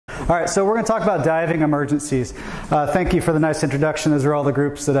All right, so we're going to talk about diving emergencies. Thank you for the nice introduction. Those are all the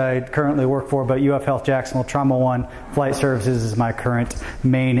groups that I currently work for, but UF Health Jacksonville Trauma One Flight Services is my current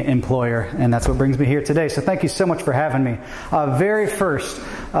main employer, and that's what brings me here today. So thank you so much for having me. Very first,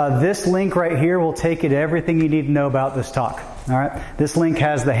 this link right here will take you to everything you need to know about this talk. All right, this link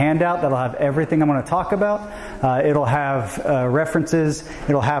has the handout that'll have everything I'm going to talk about. It'll have references.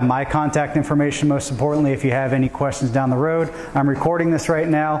 It'll have my contact information, most importantly, if you have any questions down the road. I'm recording this right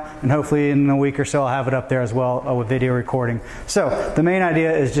now, and hopefully in a week or so I'll have it up there as well with video recording. So the main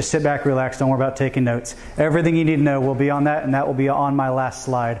idea is just sit back, relax, don't worry about taking notes. Everything you need to know will be on that, and that will be on my last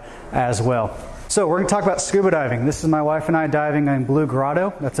slide as well. So we're going to talk about scuba diving. This is my wife and I diving in Blue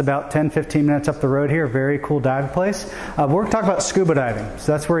Grotto. That's about 10-15 minutes up the road here. Very cool dive place. We're going to talk about scuba diving.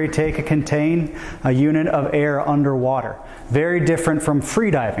 So that's where you take a unit of air underwater. Very different from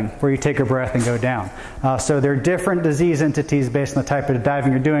free diving, where you take a breath and go down. So they're different disease entities based on the type of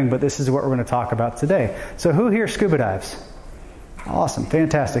diving you're doing, but this is what we're going to talk about today. So who here scuba dives? Awesome,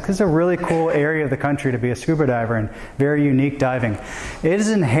 fantastic. This is a really cool area of the country to be a scuba diver and very unique diving. It is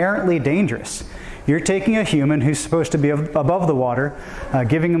inherently dangerous. You're taking a human who's supposed to be above the water,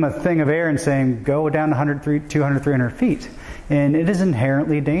 giving him a thing of air and saying, go down 100, 200, 300 feet. And it is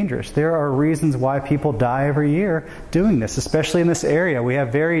inherently dangerous. There are reasons why people die every year doing this, especially in this area. We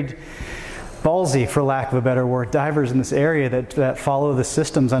have very ballsy, for lack of a better word, divers in this area that follow the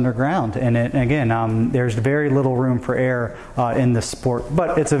systems underground. And again, there's very little room for error in this sport.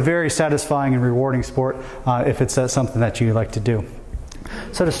 But it's a very satisfying and rewarding sport if it's something that you like to do.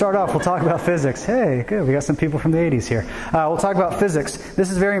 So to start off, we'll talk about physics. Hey, good, we got some people from the 80s here. We'll talk about physics.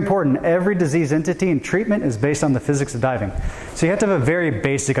 This is very important. Every disease entity and treatment is based on the physics of diving. So you have to have a very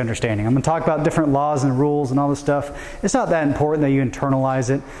basic understanding. I'm going to talk about different laws and rules and all this stuff. It's not that important that you internalize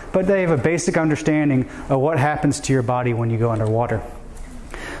it, but they have a basic understanding of what happens to your body when you go underwater.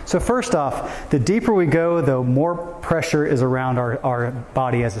 So first off, the deeper we go, the more pressure is around our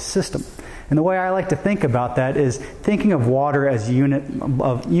body as a system. And the way I like to think about that is thinking of water as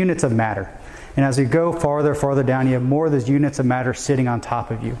units of matter. And as we go farther down, you have more of those units of matter sitting on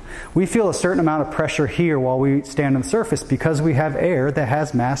top of you. We feel a certain amount of pressure here while we stand on the surface because we have air that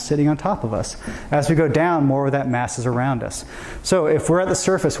has mass sitting on top of us. As we go down, more of that mass is around us. So if we're at the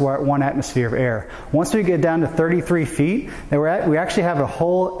surface, we're at 1 atmosphere of air. Once we get down to 33 feet, we actually have a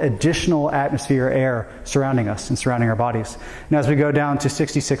whole additional atmosphere of air surrounding us and surrounding our bodies. And as we go down to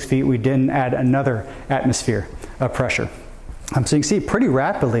 66 feet, we then add another atmosphere of pressure. So you can see pretty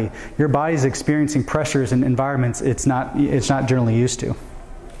rapidly your body's experiencing pressures in environments it's not generally used to.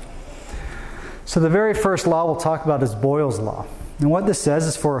 So the very first law we'll talk about is Boyle's law. And what this says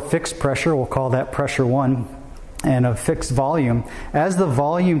is for a fixed pressure, we'll call that pressure 1, and a fixed volume, as the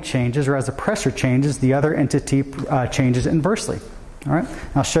volume changes or as the pressure changes, the other entity changes inversely. All right?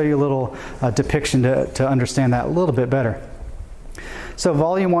 I'll show you a little depiction to understand that a little bit better. So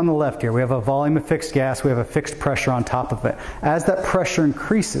volume on the left here, we have a volume of fixed gas, we have a fixed pressure on top of it. As that pressure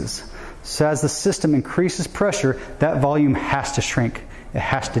increases, so as the system increases pressure, that volume has to shrink. It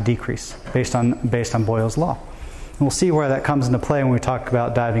has to decrease based on Boyle's law. And we'll see where that comes into play when we talk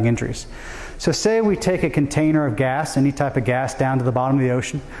about diving injuries. So say we take a container of gas, any type of gas, down to the bottom of the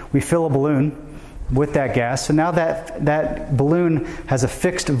ocean. We fill a balloon with that gas. So now that balloon has a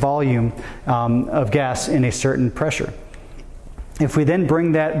fixed volume of gas in a certain pressure. If we then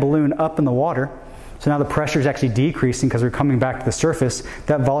bring that balloon up in the water, so now the pressure is actually decreasing because we're coming back to the surface,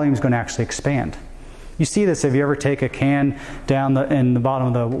 that volume is going to actually expand. You see this if you ever take a can down in the bottom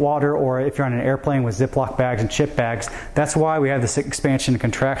of the water, or if you're on an airplane with Ziploc bags and chip bags. That's why we have this expansion and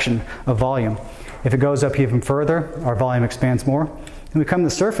contraction of volume. If it goes up even further, our volume expands more. And we come to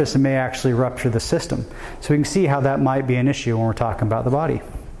the surface, it may actually rupture the system. So we can see how that might be an issue when we're talking about the body.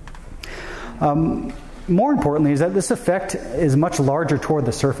 More importantly is that this effect is much larger toward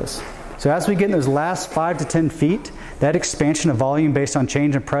the surface. So as we get in those last 5 to 10 feet, that expansion of volume based on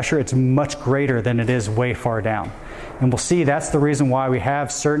change in pressure, it's much greater than it is way far down. And we'll see that's the reason why we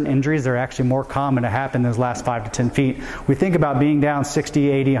have certain injuries that are actually more common to happen in those last 5 to 10 feet. We think about being down 60,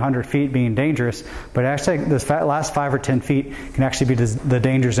 80, 100 feet being dangerous, but actually those last 5 or 10 feet can actually be the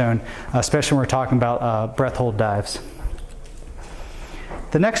danger zone, especially when we're talking about breath hold dives.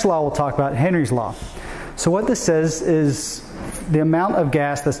 The next law we'll talk about, Henry's law. So what this says is the amount of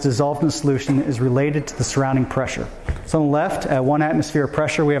gas that's dissolved in the solution is related to the surrounding pressure. So on the left, at 1 atmosphere of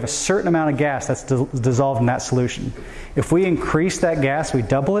pressure, we have a certain amount of gas that's dissolved in that solution. If we increase that gas, we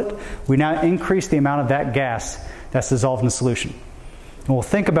double it, we now increase the amount of that gas that's dissolved in the solution. And we'll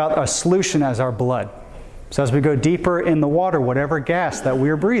think about a solution as our blood. So as we go deeper in the water, whatever gas that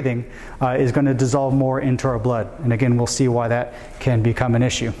we're breathing is going to dissolve more into our blood. And again, we'll see why that can become an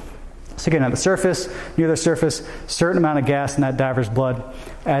issue. So again, at the surface, near the surface, certain amount of gas in that diver's blood.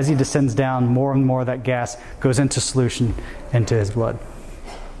 As he descends down, more and more of that gas goes into solution into his blood.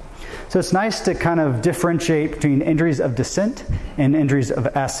 So it's nice to kind of differentiate between injuries of descent and injuries of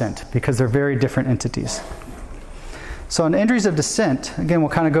ascent because they're very different entities. So in injuries of descent, again,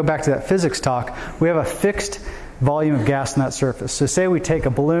 we'll kind of go back to that physics talk. We have a fixed volume of gas on that surface. So say we take a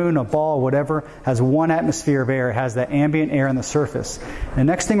balloon, a ball, whatever, has 1 atmosphere of air, has that ambient air on the surface. The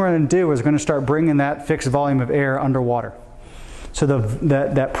next thing we're going to do is we're going to start bringing that fixed volume of air underwater. So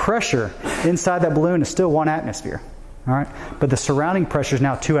that pressure inside that balloon is still 1 atmosphere, all right? But the surrounding pressure is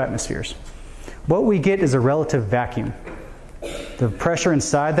now 2 atmospheres. What we get is a relative vacuum. The pressure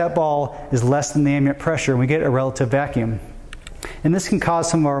inside that ball is less than the ambient pressure, and we get a relative vacuum. And this can cause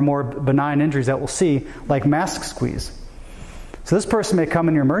some of our more benign injuries that we'll see, like mask squeeze. So this person may come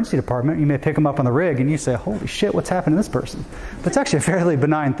in your emergency department, you may pick them up on the rig, and you say, holy shit, what's happened to this person? But it's actually a fairly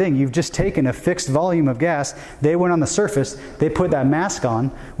benign thing. You've just taken a fixed volume of gas, they went on the surface, they put that mask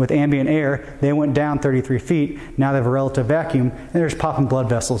on with ambient air, they went down 33 feet, now they have a relative vacuum, and they're just popping blood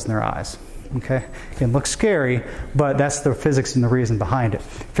vessels in their eyes. Okay, it looks scary, but that's the physics and the reason behind it.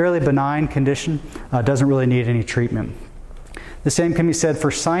 Fairly benign condition, doesn't really need any treatment. The same can be said for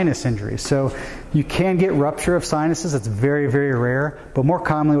sinus injuries. So you can get rupture of sinuses. It's very, very rare. But more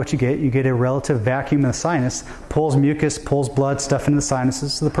commonly what you get a relative vacuum in the sinus, pulls mucus, pulls blood, stuff into the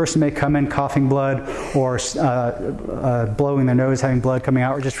sinuses. So the person may come in coughing blood or blowing their nose, having blood coming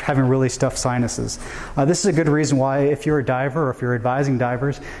out, or just having really stuffed sinuses. This is a good reason why if you're a diver or if you're advising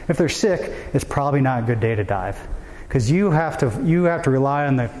divers, if they're sick, it's probably not a good day to dive. Because you have to rely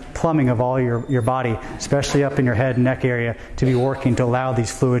on the plumbing of all your body, especially up in your head and neck area, to be working to allow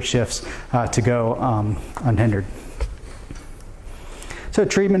these fluid shifts to go unhindered. So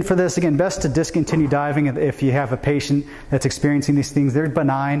treatment for this, again, best to discontinue diving if you have a patient that's experiencing these things. They're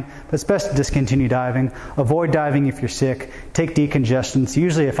benign, but it's best to discontinue diving. Avoid diving if you're sick. Take decongestants.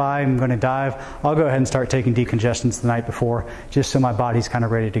 Usually if I'm going to dive, I'll go ahead and start taking decongestants the night before, just so my body's kind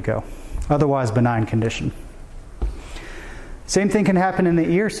of ready to go. Otherwise, benign condition. Same thing can happen in the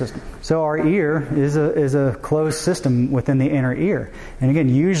ear system. So our ear is a closed system within the inner ear. And again,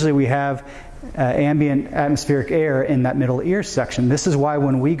 usually we have ambient atmospheric air in that middle ear section. This is why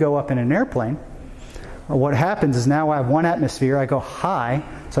when we go up in an airplane, what happens is now I have 1 atmosphere, I go high,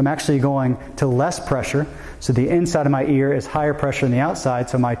 so I'm actually going to less pressure. So the inside of my ear is higher pressure than the outside,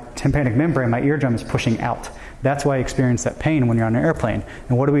 so my tympanic membrane, my eardrum, is pushing out. That's why you experience that pain when you're on an airplane.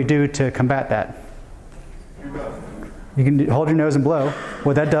 And what do we do to combat that? You can hold your nose and blow.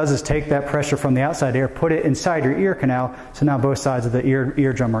 What that does is take that pressure from the outside air, put it inside your ear canal, so now both sides of the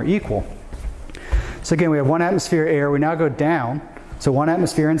eardrum are equal. So again, we have 1 atmosphere air. We now go down. So 1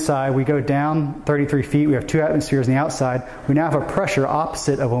 atmosphere inside. We go down 33 feet. We have 2 atmospheres on the outside. We now have a pressure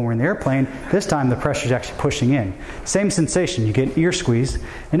opposite of when we're in the airplane. This time the pressure is actually pushing in. Same sensation. You get ear squeeze,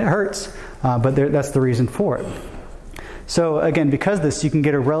 and it hurts, but that's the reason for it. So again, because of this, you can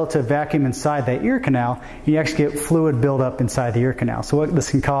get a relative vacuum inside that ear canal, and you actually get fluid buildup inside the ear canal. So what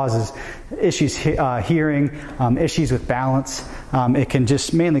this can cause is issues hearing, issues with balance. It can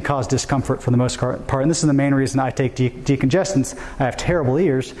just mainly cause discomfort for the most part. And this is the main reason I take decongestants. I have terrible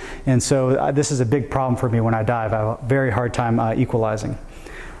ears, and so this is a big problem for me when I dive. I have a very hard time equalizing.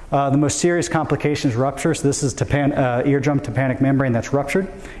 The most serious complication is rupture. So this is eardrum tympanic membrane that's ruptured.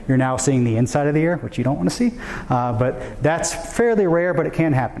 You're now seeing the inside of the ear, which you don't want to see. But that's fairly rare, but it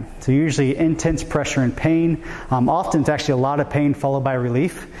can happen. So usually intense pressure and pain. Often it's actually a lot of pain followed by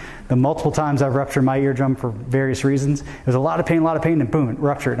relief. The multiple times I've ruptured my eardrum for various reasons, it was a lot of pain, and boom, it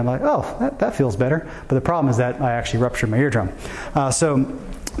ruptured. I'm like, oh, that feels better. But the problem is that I actually ruptured my eardrum. So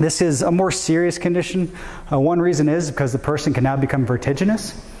this is a more serious condition. One reason is because the person can now become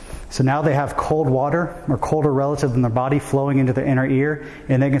vertiginous. So now they have cold water or colder relative in their body flowing into their inner ear,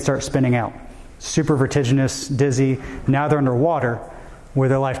 and they can start spinning out. Super vertiginous, dizzy. Now they're underwater, where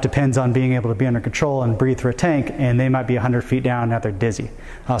their life depends on being able to be under control and breathe through a tank, and they might be 100 feet down, now they're dizzy.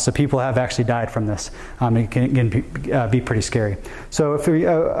 So people have actually died from this. It can be pretty scary. So if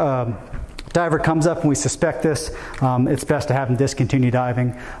a diver comes up and we suspect this, it's best to have them discontinue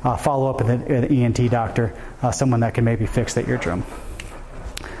diving, follow up with an ENT doctor, someone that can maybe fix that eardrum.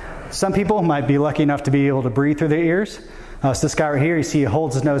 Some people might be lucky enough to be able to breathe through their ears. So this guy right here, you see he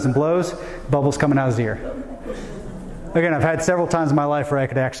holds his nose and blows, bubbles coming out of his ear. Again, I've had several times in my life where I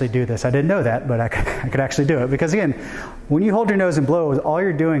could actually do this. I didn't know that, but I could actually do it. Because again, when you hold your nose and blow, all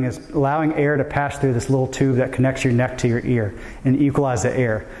you're doing is allowing air to pass through this little tube that connects your neck to your ear and equalize the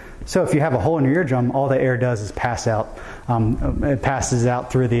air. So if you have a hole in your eardrum, all the air does is pass out. It passes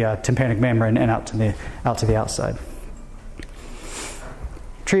out through the tympanic membrane and out to the outside.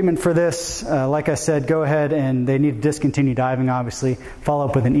 Treatment for this, like I said, go ahead and they need to discontinue diving, obviously. Follow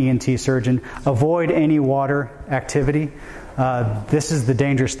up with an ENT surgeon. Avoid any water activity. This is the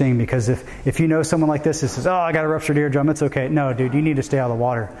dangerous thing, because if you know someone like this who says, oh, I got a ruptured eardrum, it's okay. No, dude, you need to stay out of the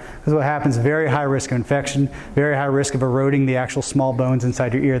water. Because what happens, very high risk of infection, very high risk of eroding the actual small bones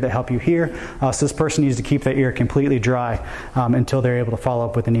inside your ear that help you hear. So this person needs to keep their ear completely dry until they're able to follow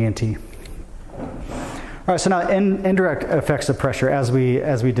up with an ENT. All right, so now indirect effects of pressure as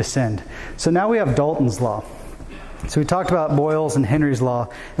we descend. So now we have Dalton's law. So we talked about Boyle's and Henry's law,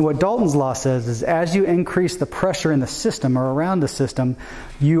 and what Dalton's law says is as you increase the pressure in the system or around the system,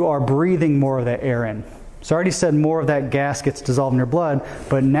 you are breathing more of that air in. So I already said more of that gas gets dissolved in your blood,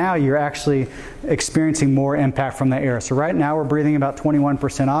 but now you're actually experiencing more impact from the air. So right now we're breathing about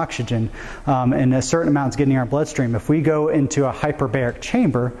 21% oxygen, and a certain amount is getting in our bloodstream. If we go into a hyperbaric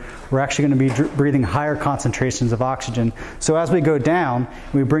chamber, we're actually going to be breathing higher concentrations of oxygen. So as we go down,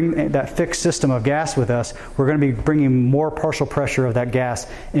 we bring that fixed system of gas with us, we're going to be bringing more partial pressure of that gas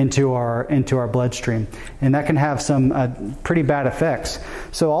into our bloodstream. And that can have some pretty bad effects.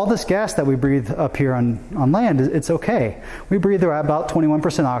 So all this gas that we breathe up here on land, it's okay. We breathe about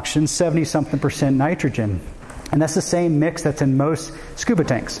 21% oxygen, 70-something% nitrogen. And that's the same mix that's in most scuba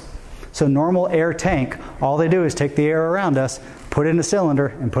tanks. So normal air tank, all they do is take the air around us, put it in a cylinder,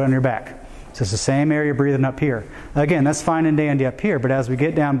 and put it on your back. So it's the same air you're breathing up here. Again, that's fine and dandy up here, but as we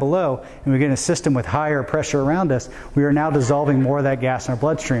get down below and we get in a system with higher pressure around us, we are now dissolving more of that gas in our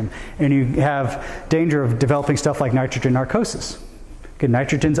bloodstream. And you have danger of developing stuff like nitrogen narcosis.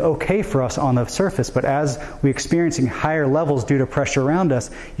 Nitrogen's okay for us on the surface, but as we're experiencing higher levels due to pressure around us,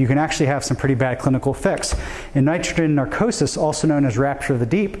 you can actually have some pretty bad clinical effects. In nitrogen narcosis, also known as rapture of the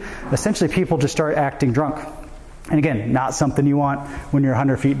deep, essentially people just start acting drunk. And again, not something you want when you're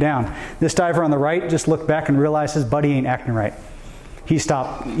 100 feet down. This diver on the right just looked back and realized his buddy ain't acting right. He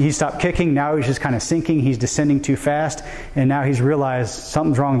stopped kicking, now he's just kind of sinking, he's descending too fast, and now he's realized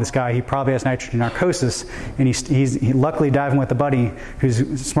something's wrong with this guy. He probably has nitrogen narcosis, and he's luckily diving with a buddy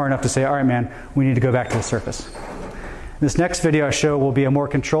who's smart enough to say, all right, man, we need to go back to the surface. This next video I show will be a more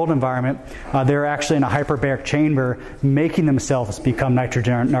controlled environment. They're actually in a hyperbaric chamber making themselves become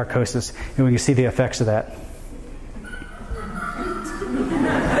nitrogen narcosis, and we can see the effects of that.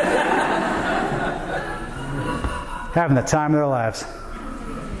 Having the time of their lives.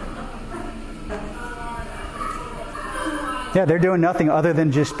 Yeah, they're doing nothing other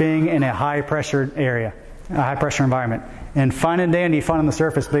than just being in a high pressure area, a high pressure environment. And fine and dandy, fun on the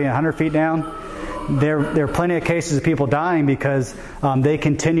surface, being 100 feet down, there are plenty of cases of people dying because they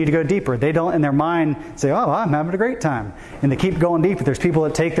continue to go deeper. They don't, in their mind, say, oh, I'm having a great time. And they keep going deeper. There's people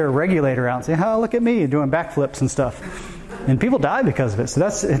that take their regulator out and say, oh, look at me, doing backflips and stuff. And people die because of it. So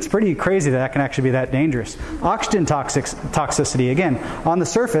it's pretty crazy that can actually be that dangerous. Oxygen toxicity, again, on the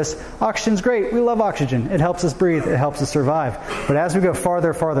surface, oxygen's great. We love oxygen. It helps us breathe. It helps us survive. But as we go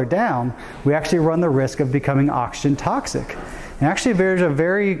farther down, we actually run the risk of becoming oxygen toxic. And actually, there's a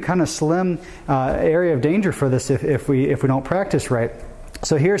very kind of slim area of danger for this if we don't practice right.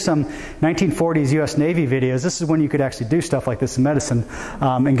 So here's some 1940s U.S. Navy videos. This is when you could actually do stuff like this in medicine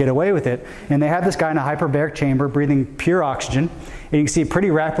and get away with it. And they had this guy in a hyperbaric chamber breathing pure oxygen. And you can see pretty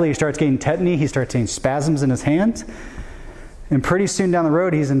rapidly he starts getting tetany. He starts getting spasms in his hands. And pretty soon down the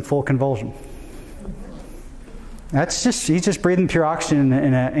road, he's in full convulsion. He's just breathing pure oxygen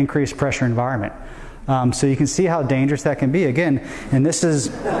in an increased pressure environment. So you can see how dangerous that can be. Again, and this is,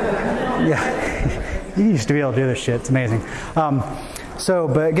 yeah, you used to be able to do this shit. It's amazing.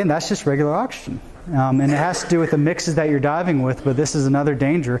 But again, that's just regular oxygen. And it has to do with the mixes that you're diving with, but this is another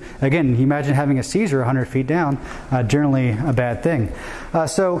danger. Again, you imagine having a seizure 100 feet down, generally a bad thing.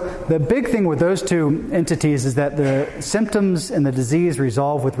 So the big thing with those two entities is that the symptoms and the disease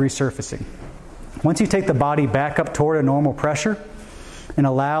resolve with resurfacing. Once you take the body back up toward a normal pressure, and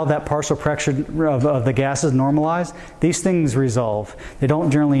allow that partial pressure of the gases normalize, these things resolve. They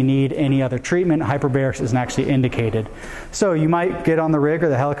don't generally need any other treatment. Hyperbarics isn't actually indicated. So you might get on the rig or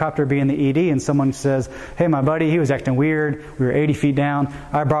the helicopter, be in the ED, and someone says, hey, my buddy, he was acting weird. We were 80 feet down.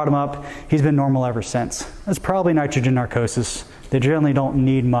 I brought him up. He's been normal ever since. That's probably nitrogen narcosis. They generally don't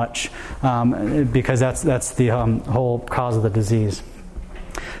need much because that's the whole cause of the disease.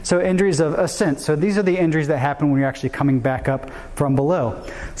 So injuries of ascent. So these are the injuries that happen when you're actually coming back up from below.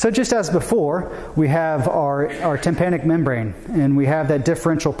 So just as before, we have our tympanic membrane, and we have that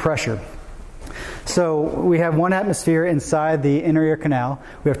differential pressure. So we have one atmosphere inside the inner ear canal.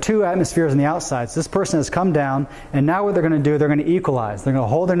 We have two atmospheres on the outside. So this person has come down, and now what they're going to do, they're going to equalize. They're going to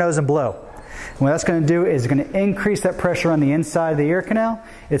hold their nose and blow. And what that's going to do is going to increase that pressure on the inside of the ear canal.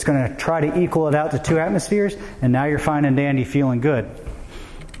 It's going to try to equal it out to two atmospheres, and now you're fine and dandy, feeling good.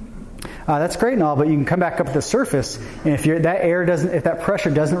 That's great and all, but you can come back up to the surface, and if that pressure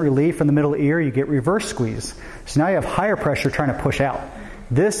doesn't relieve from the middle ear, you get reverse squeeze. So now you have higher pressure trying to push out.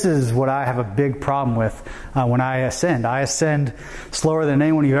 This is what I have a big problem with when I ascend. I ascend slower than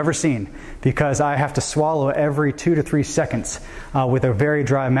anyone you've ever seen because I have to swallow every 2 to 3 seconds with a very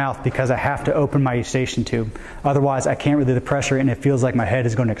dry mouth because I have to open my eustachian tube. Otherwise, I can't relieve the pressure, and it feels like my head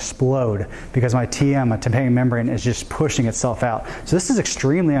is going to explode because my TM, my tympanic membrane, is just pushing itself out. So this is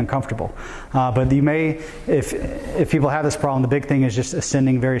extremely uncomfortable. But you may, if people have this problem, the big thing is just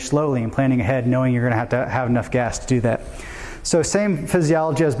ascending very slowly and planning ahead, knowing you're going to have enough gas to do that. So same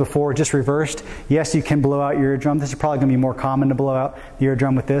physiology as before, just reversed. Yes, you can blow out your eardrum. This is probably going to be more common to blow out the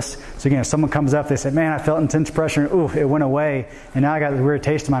eardrum with this. So again, if someone comes up, they say, man, I felt intense pressure, and ooh, it went away, and now I got this weird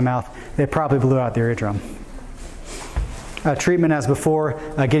taste in my mouth, they probably blew out their eardrum. Treatment as before,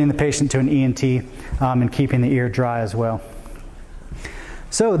 getting the patient to an ENT and keeping the ear dry as well.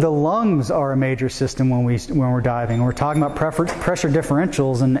 So the lungs are a major system when we're diving. We're talking about pressure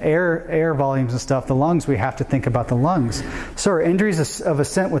differentials and air volumes and stuff. The lungs, we have to think about the lungs. So our injuries of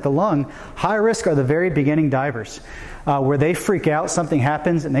ascent with the lung, high risk are the very beginning divers, where they freak out, something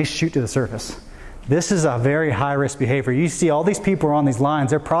happens, and they shoot to the surface. This is a very high-risk behavior. You see all these people are on these lines.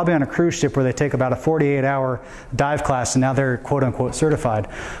 They're probably on a cruise ship where they take about a 48-hour dive class, and now they're quote-unquote certified.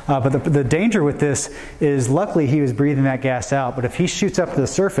 But the danger with this is luckily he was breathing that gas out. But if he shoots up to the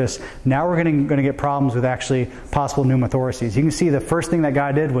surface, now we're going to get problems with actually possible pneumothoraces. You can see the first thing that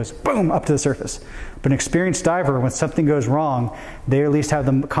guy did was, boom, up to the surface. But an experienced diver, when something goes wrong, they at least have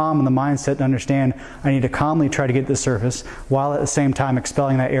the calm and the mindset to understand, I need to calmly try to get to the surface while at the same time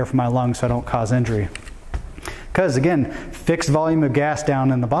expelling that air from my lungs so I don't cause injury. Because again, fixed volume of gas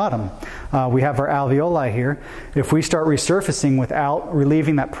down in the bottom. We have our alveoli here. If we start resurfacing without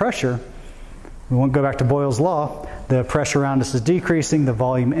relieving that pressure, we won't go back to Boyle's law, the pressure around us is decreasing, the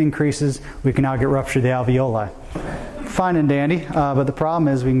volume increases, we can now get rupture of the alveoli. Fine and dandy, but the problem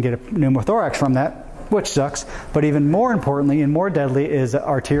is we can get a pneumothorax from that, which sucks, but even more importantly and more deadly is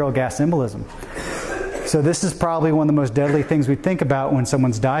arterial gas embolism. So this is probably one of the most deadly things we think about when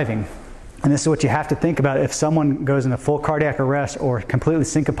someone's diving. And this is what you have to think about if someone goes into full cardiac arrest or completely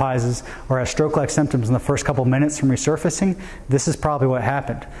syncopizes or has stroke-like symptoms in the first couple minutes from resurfacing. This is probably what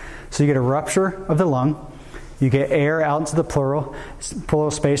happened. So you get a rupture of the lung, you get air out into the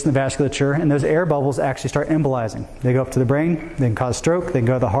pleural space in the vasculature, and those air bubbles actually start embolizing. They go up to the brain, they can cause stroke, they can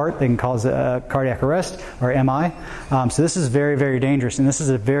go to the heart, they can cause cardiac arrest or MI. So this is very, very dangerous, and this is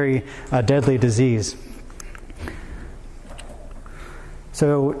a very deadly disease.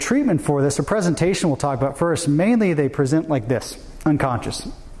 So treatment for this, a presentation we'll talk about first, mainly they present like this, unconscious.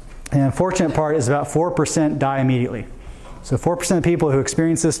 And the unfortunate part is about 4% die immediately. So 4% of people who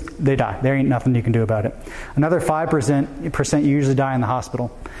experience this, they die. There ain't nothing you can do about it. Another 5% usually die in the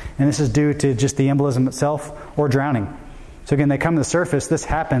hospital. And this is due to just the embolism itself or drowning. So again, they come to the surface, this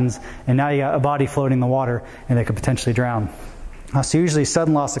happens, and now you got a body floating in the water, and they could potentially drown. So usually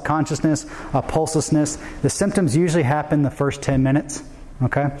sudden loss of consciousness, pulselessness. The symptoms usually happen the first 10 minutes.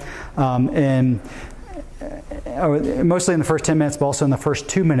 Okay? Mostly in the first 10 minutes, but also in the first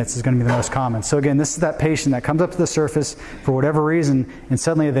 2 minutes is going to be the most common. So again, this is that patient that comes up to the surface for whatever reason, and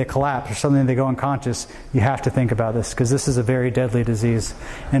suddenly they collapse or suddenly they go unconscious. You have to think about this because this is a very deadly disease.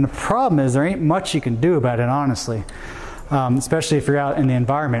 And the problem is there ain't much you can do about it, honestly, especially if you're out in the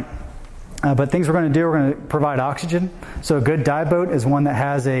environment. But things we're going to do, we're going to provide oxygen. So a good dive boat is one that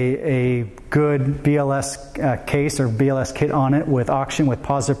has a good BLS case or BLS kit on it with oxygen with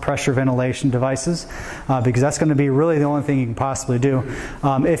positive pressure ventilation devices because that's going to be really the only thing you can possibly do.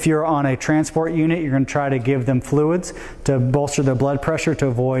 If you're on a transport unit, you're going to try to give them fluids to bolster their blood pressure to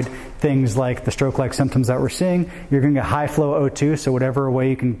avoid things like the stroke-like symptoms that we're seeing. You're going to get high flow O2, so whatever way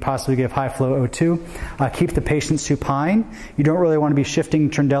you can possibly give high flow O2. Keep the patient supine. You don't really want to be shifting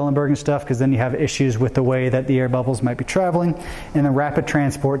Trendelenburg and stuff because then you have issues with the way that the air bubbles might be traveling. And then rapid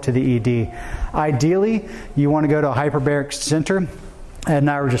transport to the ED. Ideally, you want to go to a hyperbaric center. Ed and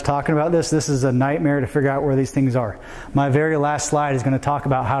I were just talking about this. This is a nightmare to figure out where these things are. My very last slide is going to talk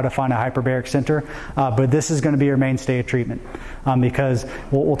about how to find a hyperbaric center, but this is going to be your mainstay of treatment because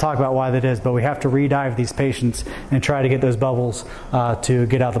we'll talk about why that is, but we have to re-dive these patients and try to get those bubbles to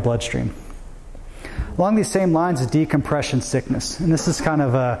get out the bloodstream. Along these same lines is decompression sickness. And this is kind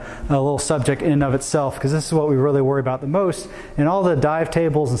of a little subject in and of itself because this is what we really worry about the most. And all the dive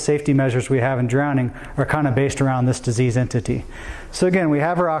tables and safety measures we have in drowning are kind of based around this disease entity. So again, we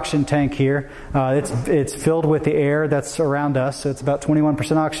have our oxygen tank here. It's filled with the air that's around us. So it's about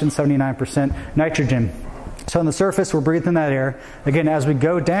 21% oxygen, 79% nitrogen. So on the surface, we're breathing that air. Again, as we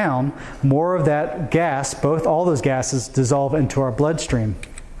go down, more of that gas, all those gases dissolve into our bloodstream.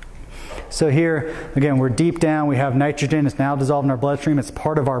 So here, again, we're deep down. We have nitrogen. It's now dissolved in our bloodstream. It's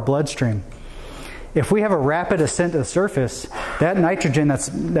part of our bloodstream. If we have a rapid ascent to the surface, that nitrogen that's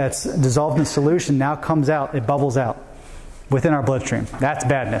dissolved in solution now comes out. It bubbles out within our bloodstream. That's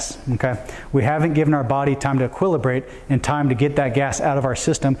badness, okay? We haven't given our body time to equilibrate and time to get that gas out of our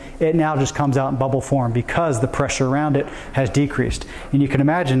system. It now just comes out in bubble form because the pressure around it has decreased. And you can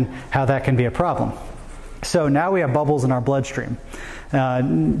imagine how that can be a problem. So now we have bubbles in our bloodstream.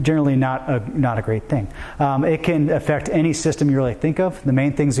 Generally not a great thing. It can affect any system you really think of. The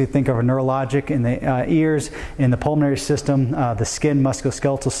main things we think of are neurologic in the ears, in the pulmonary system, the skin,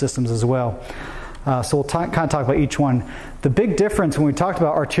 musculoskeletal systems as well. So we'll kind of talk about each one. The big difference when we talked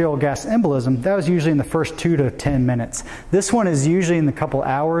about arterial gas embolism, that was usually in the first 2 to 10 minutes. This one is usually in the couple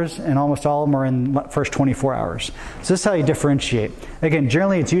hours, and almost all of them are in the first 24 hours. So this is how you differentiate. Again,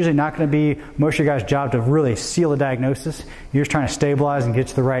 generally it's usually not going to be most of your guys' job to really seal a diagnosis. You're just trying to stabilize and get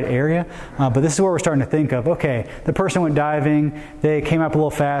to the right area. But this is where we're starting to think of, okay, the person went diving, they came up a little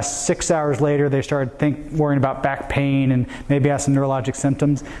fast, 6 hours later they started worrying about back pain and maybe had some neurologic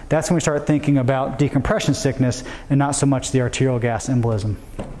symptoms. That's when we start thinking about decompression sickness and not so much the arterial gas embolism.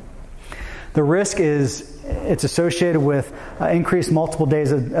 The risk is it's associated with increased multiple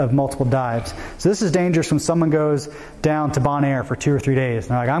days of multiple dives. So this is dangerous when someone goes down to Bon Air for 2 or 3 days.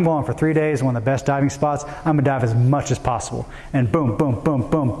 And they're like, I'm going for 3 days, one of the best diving spots. I'm going to dive as much as possible. And boom, boom, boom,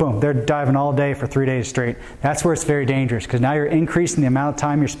 boom, boom. They're diving all day for 3 days straight. That's where it's very dangerous because now you're increasing the amount of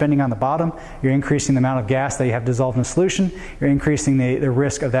time you're spending on the bottom. You're increasing the amount of gas that you have dissolved in solution. You're increasing the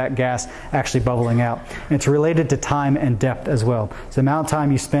risk of that gas actually bubbling out. And it's related to time and depth as well. So the amount of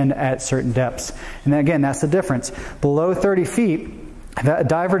time you spend at certain depths. And then again, that's the difference. Below 30 feet, if a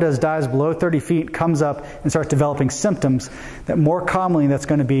diver does dives below 30 feet, comes up and starts developing symptoms, that more commonly that's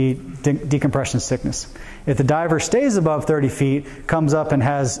going to be decompression sickness. If the diver stays above 30 feet, comes up and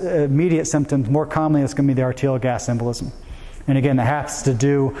has immediate symptoms, more commonly it's going to be the arterial gas embolism. And again, that has to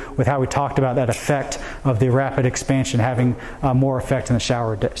do with how we talked about that effect of the rapid expansion having more effect in the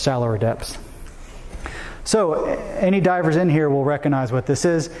shallower depths. So any divers in here will recognize what this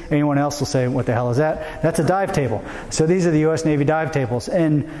is. Anyone else will say, what the hell is that? That's a dive table. So these are the U.S. Navy dive tables.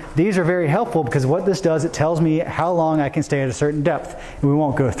 And these are very helpful because what this does, it tells me how long I can stay at a certain depth. And we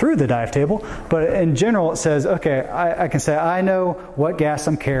won't go through the dive table, but in general it says, okay, I can say I know what gas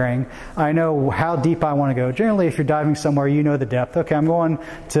I'm carrying. I know how deep I want to go. Generally, if you're diving somewhere, you know the depth. Okay, I'm going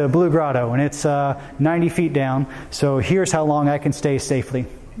to Blue Grotto and it's 90 feet down. So here's how long I can stay safely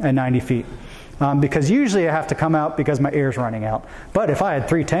at 90 feet. Because usually I have to come out because my air's running out. But if I had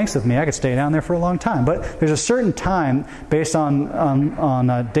 3 tanks with me, I could stay down there for a long time. But there's a certain time based on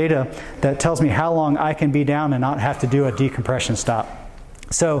data that tells me how long I can be down and not have to do a decompression stop.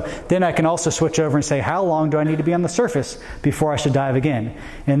 So then I can also switch over and say, how long do I need to be on the surface before I should dive again?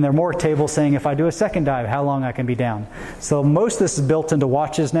 And there are more tables saying if I do a second dive, how long I can be down. So most of this is built into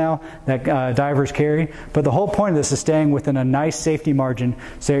watches now that divers carry. But the whole point of this is staying within a nice safety margin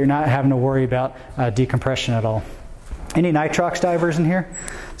so you're not having to worry about decompression at all. Any nitrox divers in here?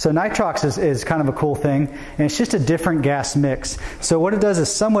 So nitrox is kind of a cool thing, and it's just a different gas mix. So what it does is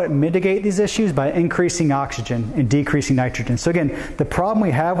somewhat mitigate these issues by increasing oxygen and decreasing nitrogen. So again, the problem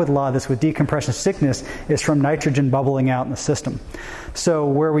we have with a lot of this with decompression sickness is from nitrogen bubbling out in the system. So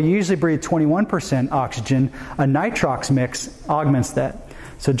where we usually breathe 21% oxygen, a nitrox mix augments that.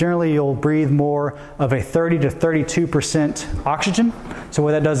 So generally you'll breathe more of a 30 to 32% oxygen. So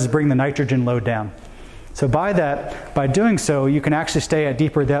what that does is bring the nitrogen load down. So by doing so, you can actually stay at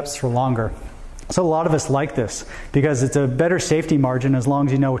deeper depths for longer. So a lot of us like this because it's a better safety margin as long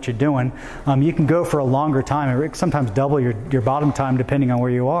as you know what you're doing. You can go for a longer time, sometimes double your bottom time depending on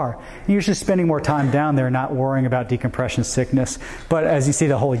where you are. And you're just spending more time down there not worrying about decompression sickness. But as you see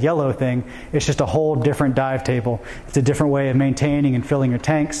the whole yellow thing, it's just a whole different dive table. It's a different way of maintaining and filling your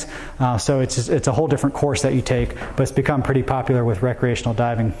tanks. So it's a whole different course that you take, but it's become pretty popular with recreational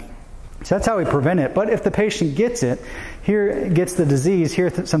diving. So that's how we prevent it. But if the patient gets it, gets the disease, here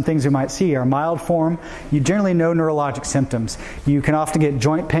are some things we might see are mild form. You generally know neurologic symptoms. You can often get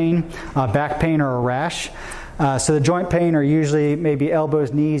joint pain, back pain, or a rash. So the joint pain are usually maybe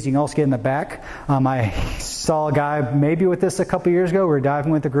elbows, knees. You can also get in the back. I saw a guy maybe with this a couple years ago. We were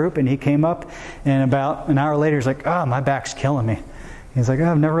diving with a group, and he came up, and about an hour later, he's like, oh, my back's killing me. He's like,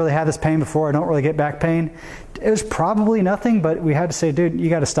 oh, I've never really had this pain before. I don't really get back pain. It was probably nothing, but we had to say, dude, you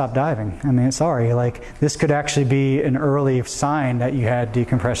got to stop diving. I mean, sorry, like this could actually be an early sign that you had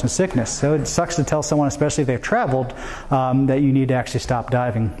decompression sickness. So it sucks to tell someone, especially if they've traveled, that you need to actually stop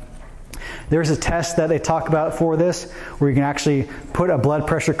diving. There's a test that they talk about for this, where you can actually put a blood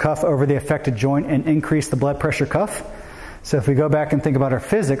pressure cuff over the affected joint and increase the blood pressure cuff. So if we go back and think about our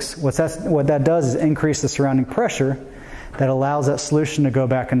physics, what that does is increase the surrounding pressure that allows that solution to go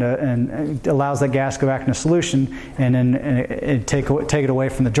back into, and allows that gas to go back into solution, and then take it away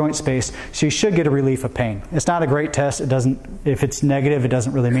from the joint space. So you should get a relief of pain. It's not a great test. It doesn't. If it's negative, it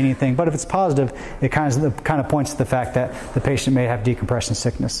doesn't really mean anything. But if it's positive, it kind of points to the fact that the patient may have decompression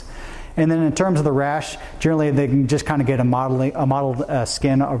sickness. And then in terms of the rash, generally they can just kind of get a mottled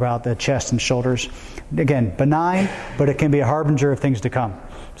skin about the chest and shoulders. Again, benign, but it can be a harbinger of things to come.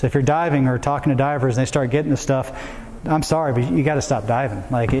 So if you're diving or talking to divers and they start getting this stuff, I'm sorry, but you got to stop diving.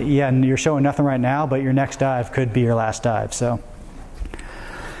 Like, yeah, and you're showing nothing right now, but your next dive could be your last dive. So,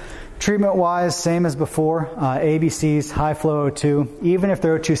 treatment-wise, same as before. ABCs, high flow O2. Even if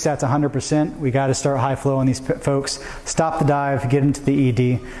their O2 sat's 100%, we got to start high flow on these folks. Stop the dive, get into the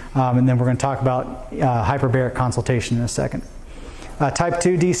ED, and then we're going to talk about hyperbaric consultation in a second. Type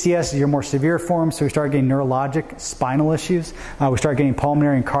 2 DCS is your more severe form, so we start getting neurologic, spinal issues. We start getting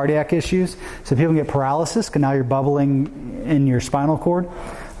pulmonary and cardiac issues. So people get paralysis, because now you're bubbling in your spinal cord.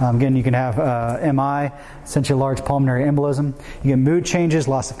 Again, you can have MI, essentially large pulmonary embolism. You get mood changes,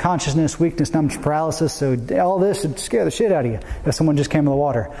 loss of consciousness, weakness, numbness, paralysis. So all this would scare the shit out of you if someone just came out of the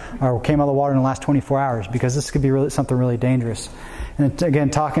water, or came out of the water in the last 24 hours, because this could be something really dangerous. And again,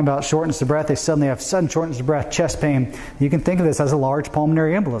 talking about shortness of breath, they suddenly have sudden shortness of breath, chest pain. You can think of this as a large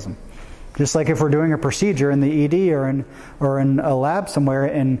pulmonary embolism. Just like if we're doing a procedure in the ED or in a lab somewhere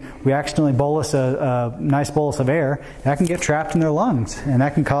and we accidentally bolus a nice bolus of air, that can get trapped in their lungs, and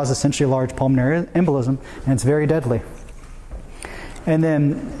that can cause essentially a large pulmonary embolism, and it's very deadly. And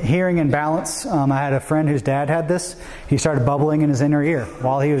then hearing and balance. I had a friend whose dad had this. He started bubbling in his inner ear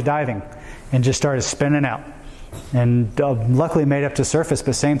while he was diving and just started spinning out. And luckily made up to surface,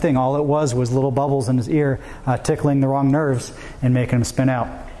 but same thing. All it was little bubbles in his ear tickling the wrong nerves and making him spin out.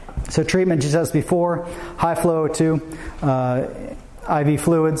 So treatment, just as before, high flow O2, IV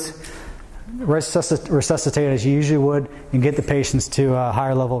fluids, resuscitate as you usually would, and get the patients to a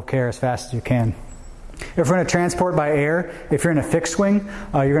higher level of care as fast as you can. If we're going to transport by air, if you're in a fixed wing,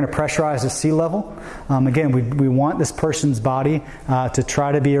 you're going to pressurize at sea level. Again, we want this person's body to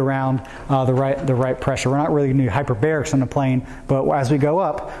try to be around the right pressure. We're not really going to do hyperbarics on the plane, but as we go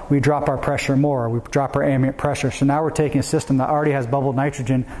up, we drop our pressure more. We drop our ambient pressure. So now we're taking a system that already has bubbled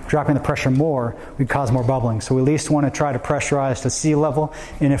nitrogen, dropping the pressure more, we cause more bubbling. So we at least want to try to pressurize to sea level.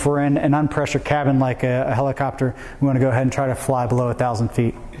 And if we're in an unpressured cabin like a helicopter, we want to go ahead and try to fly below 1,000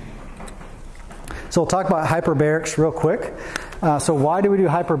 feet. So we'll talk about hyperbarics real quick. So why do we do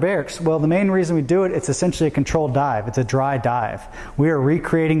hyperbarics? Well, the main reason we do it, it's essentially a controlled dive. It's a dry dive. We are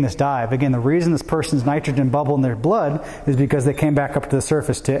recreating this dive. Again, the reason this person's nitrogen bubbled in their blood is because they came back up to the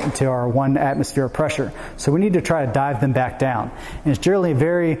surface to our 1 atmosphere of pressure. So we need to try to dive them back down. And it's generally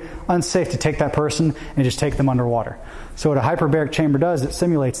very unsafe to take that person and just take them underwater. So what a hyperbaric chamber does, it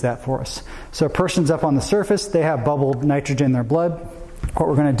simulates that for us. So a person's up on the surface, they have bubbled nitrogen in their blood. What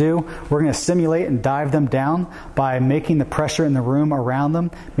we're going to do, we're going to simulate and dive them down by making the pressure in the room around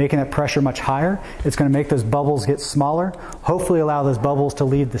them, making that pressure much higher. It's going to make those bubbles get smaller, hopefully allow those bubbles to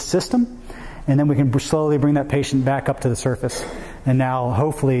leave the system, and then we can slowly bring that patient back up to the surface. And now,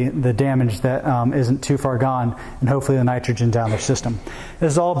 hopefully, the damage that isn't too far gone, and hopefully the nitrogen down their system.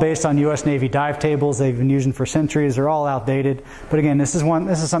 This is all based on U.S. Navy dive tables they've been using for centuries. They're all outdated. But again, this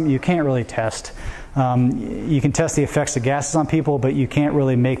is something you can't really test. You can test the effects of gases on people, but you can't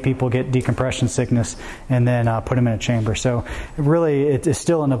really make people get decompression sickness and then put them in a chamber. So really, it is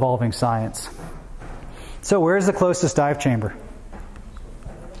still an evolving science. So where's the closest dive chamber?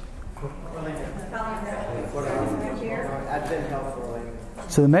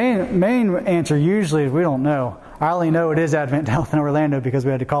 So the main answer usually is we don't know. I only know it is Advent Health in Orlando because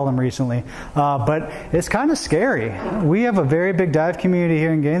we had to call them recently. But it's kind of scary. We have a very big dive community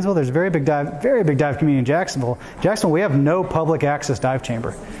here in Gainesville. There's a very big dive community in Jacksonville. Jacksonville, we have no public access dive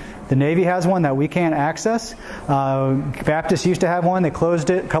chamber. The Navy has one that we can't access. Baptist used to have one. They closed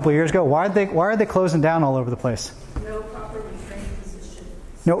it a couple of years ago. Why are they closing down all over the place? No properly trained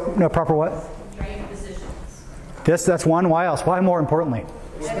physicians. No proper what? Trained physicians. That's one. Why else? Why more importantly?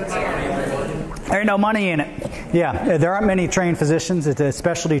 There ain't no money in it. Yeah, there aren't many trained physicians. It's a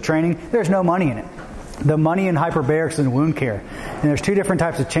specialty training. There's no money in it. The money in hyperbarics is in wound care. And there's two different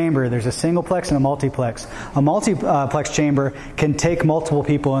types of chamber. There's a singleplex and a multiplex. A multiplex chamber can take multiple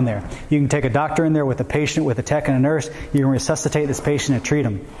people in there. You can take a doctor in there with a patient, with a tech and a nurse. You can resuscitate this patient and treat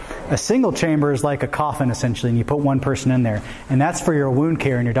them. A single chamber is like a coffin, essentially, and you put one person in there. And that's for your wound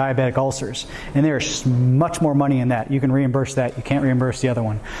care and your diabetic ulcers. And there's much more money in that. You can reimburse that. You can't reimburse the other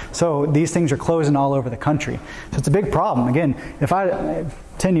one. So these things are closing all over the country. So it's a big problem. Again,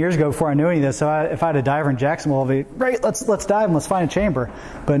 10 years ago, before I knew any of this, so if I had a diver in Jacksonville, I'd be, great, let's dive and let's find a chamber,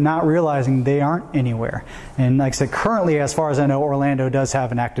 but not realizing they aren't anywhere. And like I said, currently, as far as I know, Orlando does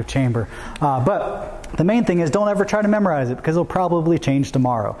have an active chamber. But the main thing is don't ever try to memorize it because it'll probably change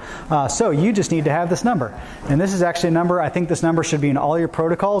tomorrow. So you just need to have this number. And this is actually a number, I think this number should be in all your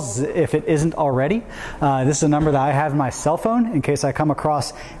protocols if it isn't already. This is a number that I have in my cell phone in case I come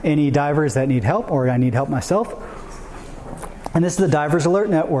across any divers that need help or I need help myself. And this is the Divers Alert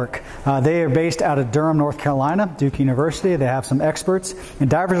Network. They are based out of Durham, North Carolina, Duke University. They have some experts. And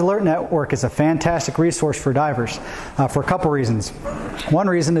Divers Alert Network is a fantastic resource for divers for a couple reasons. One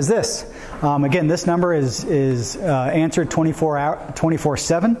reason is this. Again, this number is answered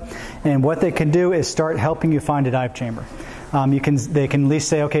 24/7. And what they can do is start helping you find a dive chamber. They can at least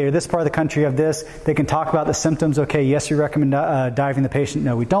say, okay, this part of the country have this. They can talk about the symptoms. Okay, yes, we recommend diving the patient.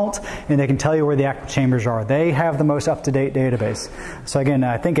 No, we don't. And they can tell you where the active chambers are. They have the most up-to-date database. So again,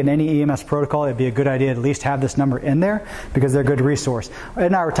 I think in any EMS protocol, it'd be a good idea to at least have this number in there because they're a good resource. Ed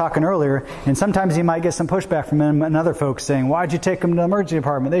and I were talking earlier, and sometimes you might get some pushback from them and other folks saying, why'd you take them to the emergency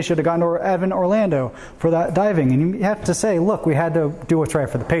department? They should have gone to Advent Orlando for that diving. And you have to say, look, we had to do what's right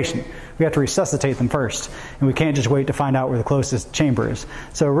for the patient. We have to resuscitate them first, and we can't just wait to find out where the closest chamber is.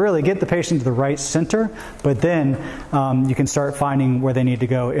 So really get the patient to the right center, but then you can start finding where they need to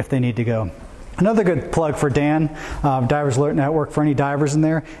go if they need to go. Another good plug for Dan, Divers Alert Network, for any divers in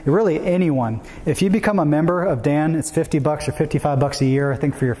there, really anyone. If you become a member of Dan, it's $50 or $55 a year, I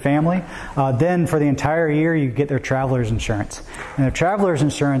think, for your family. Then for the entire year, you get their traveler's insurance. And their traveler's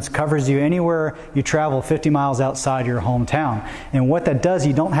insurance covers you anywhere you travel 50 miles outside your hometown. And what that does,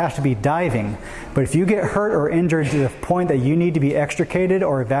 you don't have to be diving. But if you get hurt or injured to the point that you need to be extricated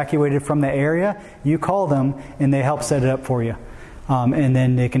or evacuated from the area, you call them and they help set it up for you. And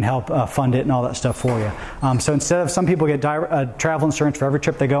then they can help fund it and all that stuff for you. So instead of some people get travel insurance for every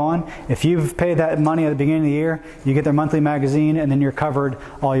trip they go on, if you've paid that money at the beginning of the year, you get their monthly magazine and then you're covered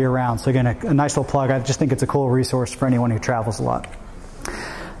all year round. So again, a nice little plug. I just think it's a cool resource for anyone who travels a lot.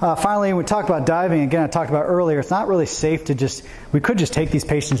 Finally, when we talk about diving, again, I talked about earlier, it's not really safe to we could just take these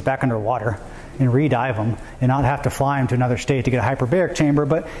patients back underwater and re-dive them and not have to fly them to another state to get a hyperbaric chamber.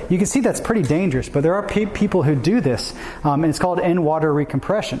 But you can see that's pretty dangerous. But there are people who do this, and it's called in-water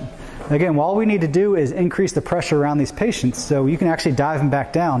recompression. Again, all we need to do is increase the pressure around these patients so you can actually dive them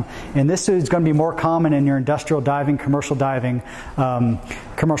back down. And this is going to be more common in your industrial diving, commercial diving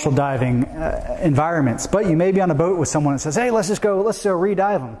environments. But you may be on a boat with someone that says, hey, let's go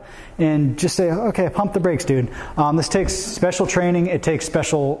re-dive them. And just say, okay, pump the brakes, dude. This takes special training. It takes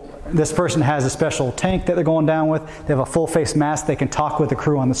this person has a special tank that they're going down with. They have a full face mask. They can talk with the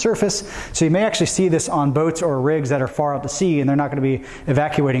crew on the surface. So you may actually see this on boats or rigs that are far out to sea, and they're not going to be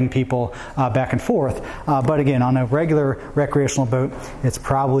evacuating people back and forth. But again, on a regular recreational boat, it's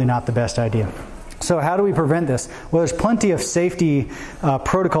probably not the best idea. So how do we prevent this? Well, there's plenty of safety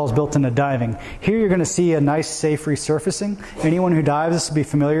protocols built into diving. Here you're going to see a nice, safe resurfacing. Anyone who dives, this will be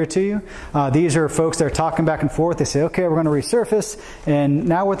familiar to you. These are folks that are talking back and forth. They say, okay, we're going to resurface. And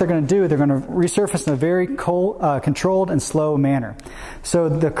now what they're going to do, they're going to resurface in a very controlled and slow manner. So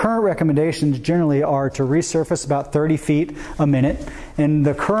the current recommendations generally are to resurface about 30 feet a minute. And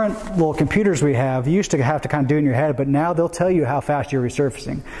the current little computers we have, you used to have to kind of do it in your head, but now they'll tell you how fast you're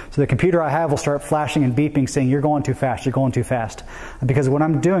resurfacing. So the computer I have will start flashing and beeping saying, you're going too fast, you're going too fast. Because what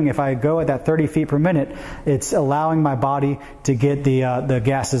I'm doing, if I go at that 30 feet per minute, it's allowing my body to get the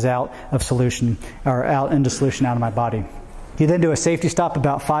gases out of solution, or out into solution out of my body. You then do a safety stop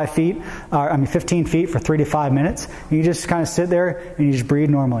about 15 feet for 3 to 5 minutes. And you just kind of sit there and you just breathe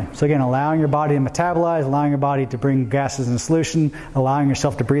normally. So again, allowing your body to metabolize, allowing your body to bring gases in solution, allowing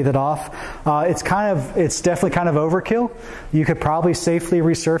yourself to breathe it off. It's definitely kind of overkill. You could probably safely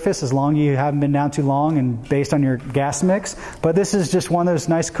resurface as long as you haven't been down too long and based on your gas mix. But this is just one of those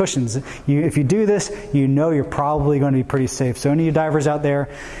nice cushions. If you do this, you know you're probably going to be pretty safe. So any of you divers out there,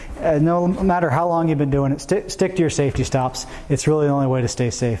 no matter how long you've been doing it, stick to your safety stops. It's really the only way to stay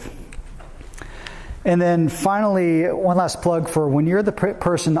safe. And then finally, one last plug for when you're the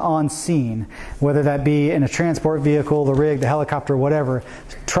person on scene, whether that be in a transport vehicle, the rig, the helicopter, whatever,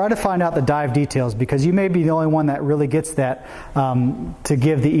 try to find out the dive details, because you may be the only one that really gets that to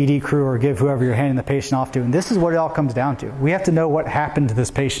give the ED crew or give whoever you're handing the patient off to. And this is what it all comes down to. We have to know what happened to this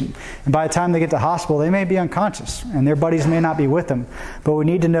patient. And by the time they get to hospital, they may be unconscious and their buddies may not be with them. But we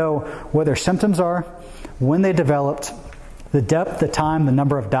need to know what their symptoms are, when they developed, the depth, the time, the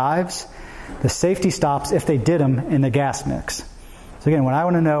number of dives, the safety stops if they did them, in the gas mix. So again, when I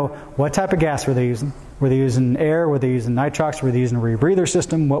want to know what type of gas were they using, were they using air, were they using nitrox, were they using a rebreather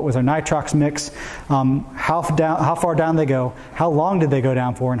system, what was their nitrox mix, how far down they go, how long did they go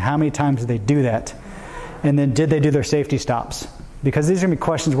down for, and how many times did they do that? And then did they do their safety stops? Because these are going to be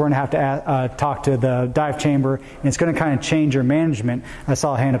questions we're going to have to talk to the dive chamber, and it's going to kind of change your management. I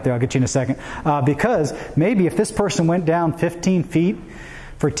saw a hand up there. I'll get you in a second. Because maybe if this person went down 15 feet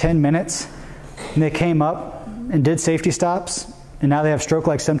for 10 minutes, and they came up and did safety stops, and now they have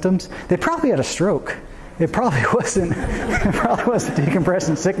stroke-like symptoms, they probably had a stroke. It probably wasn't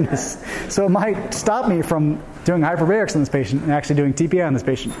decompression sickness. So it might stop me from doing hyperbarics on this patient and actually doing TPI on this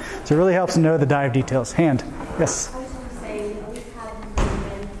patient. So it really helps to know the dive details. Hand. Yes? I was going to say, we had them bring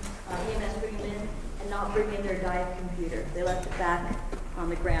in, EMS bring them in and not bring in their dive computer. They left it back on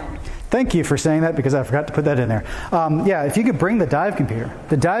the ground. Thank you for saying that, because I forgot to put that in there. Yeah, if you could bring the dive computer.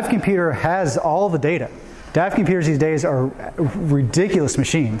 The dive computer has all the data. Dive computers these days are ridiculous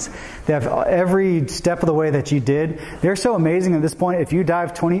machines. They have every step of the way that you did. They're so amazing at this point. If you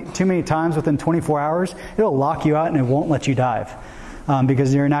dive too many times within 24 hours, it'll lock you out and it won't let you dive.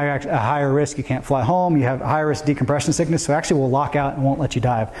 Because you're now at a higher risk. You can't fly home. You have higher risk decompression sickness, so actually will lock out and won't let you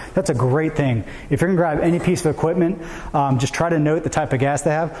dive. That's a great thing. If you're going to grab any piece of equipment, just try to note the type of gas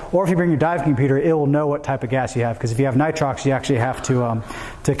they have. Or if you bring your dive computer, it will know what type of gas you have. Because if you have nitrox, you actually have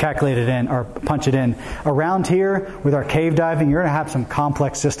to calculate it in or punch it in. Around here, with our cave diving, you're going to have some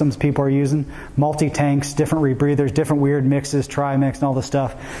complex systems people are using. Multi-tanks, different rebreathers, different weird mixes, tri-mix, and all this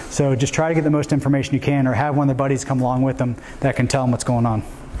stuff. So just try to get the most information you can, or have one of their buddies come along with them that can tell them what's going on.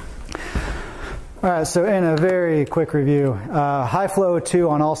 All right, so in a very quick review, high flow O2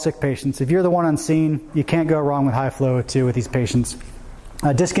 on all sick patients. If you're the one on scene, you can't go wrong with high flow O2 with these patients.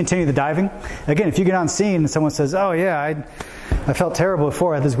 Discontinue the diving. Again, if you get on scene and someone says, oh yeah, I felt terrible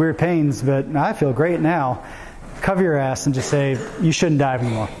before, I had these weird pains, but I feel great now, cover your ass and just say, you shouldn't dive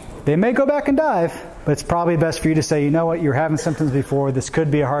anymore. They may go back and dive, but it's probably best for you to say, you know what, you're having symptoms before, this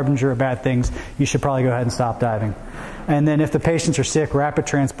could be a harbinger of bad things, you should probably go ahead and stop diving. And then if the patients are sick, rapid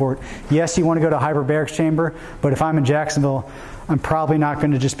transport. Yes, you want to go to a hyperbarics chamber, but if I'm in Jacksonville, I'm probably not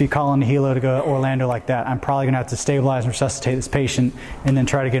going to just be calling the helo to go to Orlando like that. I'm probably going to have to stabilize and resuscitate this patient and then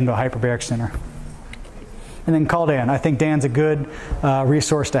try to get into a hyperbaric center. And then call Dan. I think Dan's a good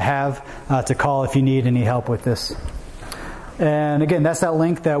resource to have to call if you need any help with this. And again, that's that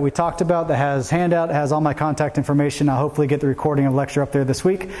link that we talked about that has handout, has all my contact information. I'll hopefully get the recording of the lecture up there this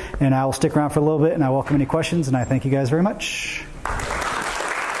week, and I will stick around for a little bit, and I welcome any questions, and I thank you guys very much.